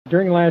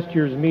During last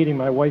year's meeting,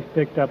 my wife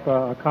picked up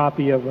a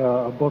copy of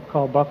a book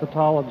called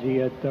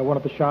Buffettology at one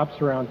of the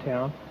shops around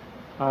town.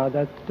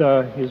 That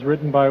is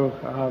written by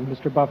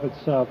Mr.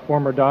 Buffett's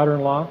former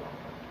daughter-in-law.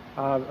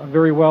 A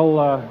very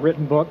well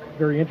written book,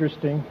 very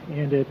interesting,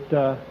 and it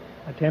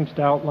attempts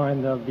to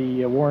outline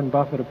the Warren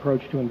Buffett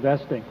approach to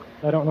investing.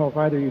 I don't know if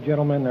either of you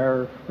gentlemen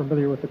are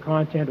familiar with the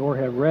content or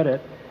have read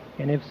it,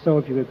 and if so,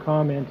 if you could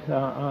comment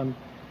on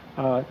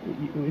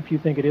if you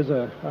think it is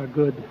a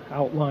good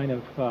outline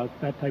of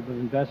that type of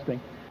investing.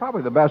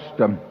 Probably the best.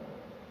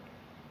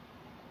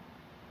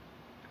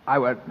 I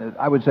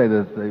would say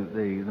that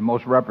the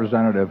most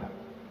representative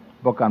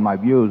book on my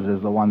views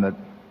is the one that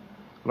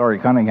Larry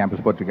Cuningham has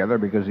put together,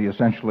 because he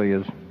essentially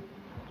has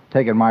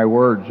taken my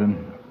words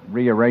and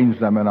rearranged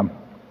them in a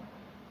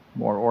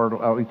more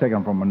order. He's taken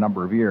them from a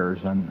number of years,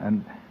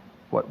 and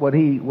what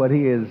he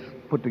has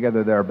put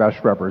together there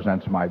best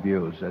represents my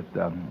views.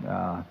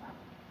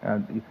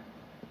 And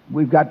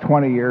we've got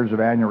 20 years of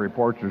annual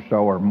reports or so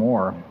or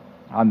more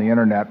on the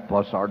internet,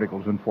 plus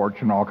articles in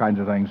Fortune, all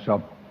kinds of things.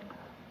 So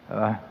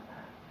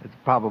it's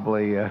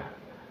probably a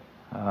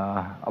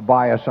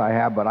bias I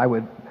have, but I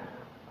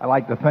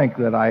like to think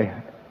that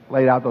I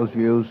laid out those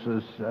views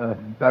as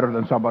better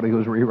than somebody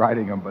who's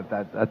rewriting them. But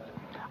that's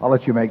I'll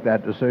let you make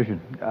that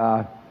decision.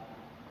 But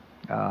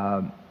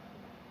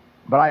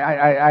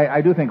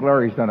I do think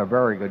Larry's done a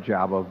very good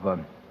job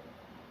of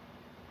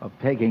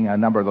taking a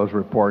number of those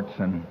reports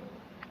and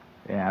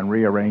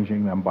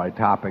rearranging them by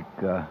topic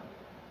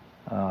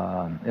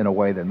in a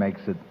way that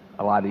makes it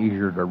a lot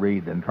easier to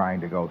read than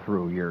trying to go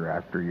through year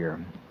after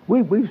year.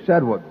 We've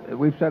said what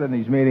we've said in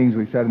these meetings,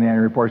 we've said in the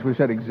annual reports, we've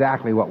said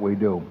exactly what we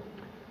do.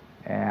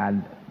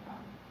 And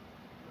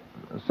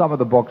some of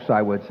the books,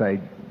 I would say,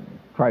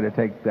 try to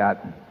take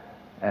that,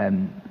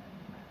 and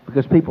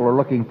because people are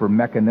looking for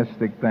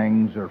mechanistic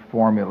things or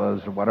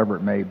formulas or whatever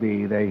it may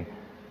be, they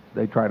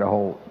may try to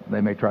hold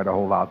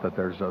out that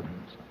there's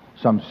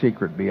some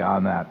secret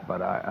beyond that,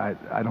 but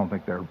I don't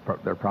think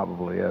there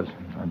probably is.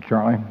 And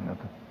Charlie?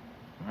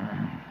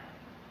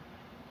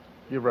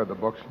 You've read the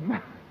books?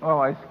 Oh,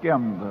 I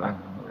skimmed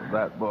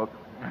that book.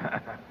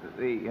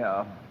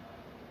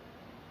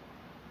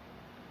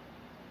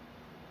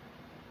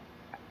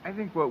 I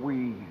think what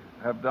we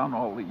have done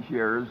all these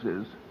years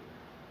is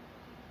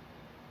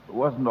it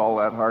wasn't all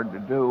that hard to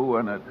do,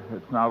 and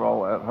it's not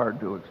all that hard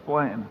to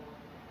explain.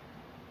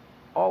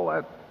 All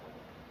that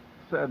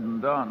said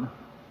and done,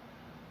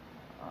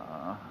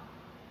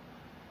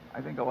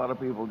 I think a lot of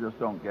people just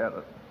don't get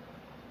it.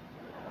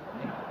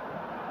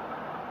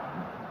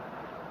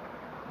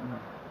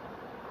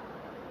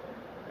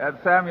 As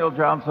Samuel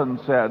Johnson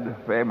said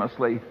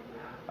famously,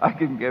 I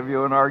can give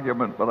you an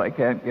argument, but I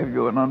can't give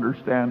you an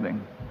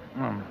understanding.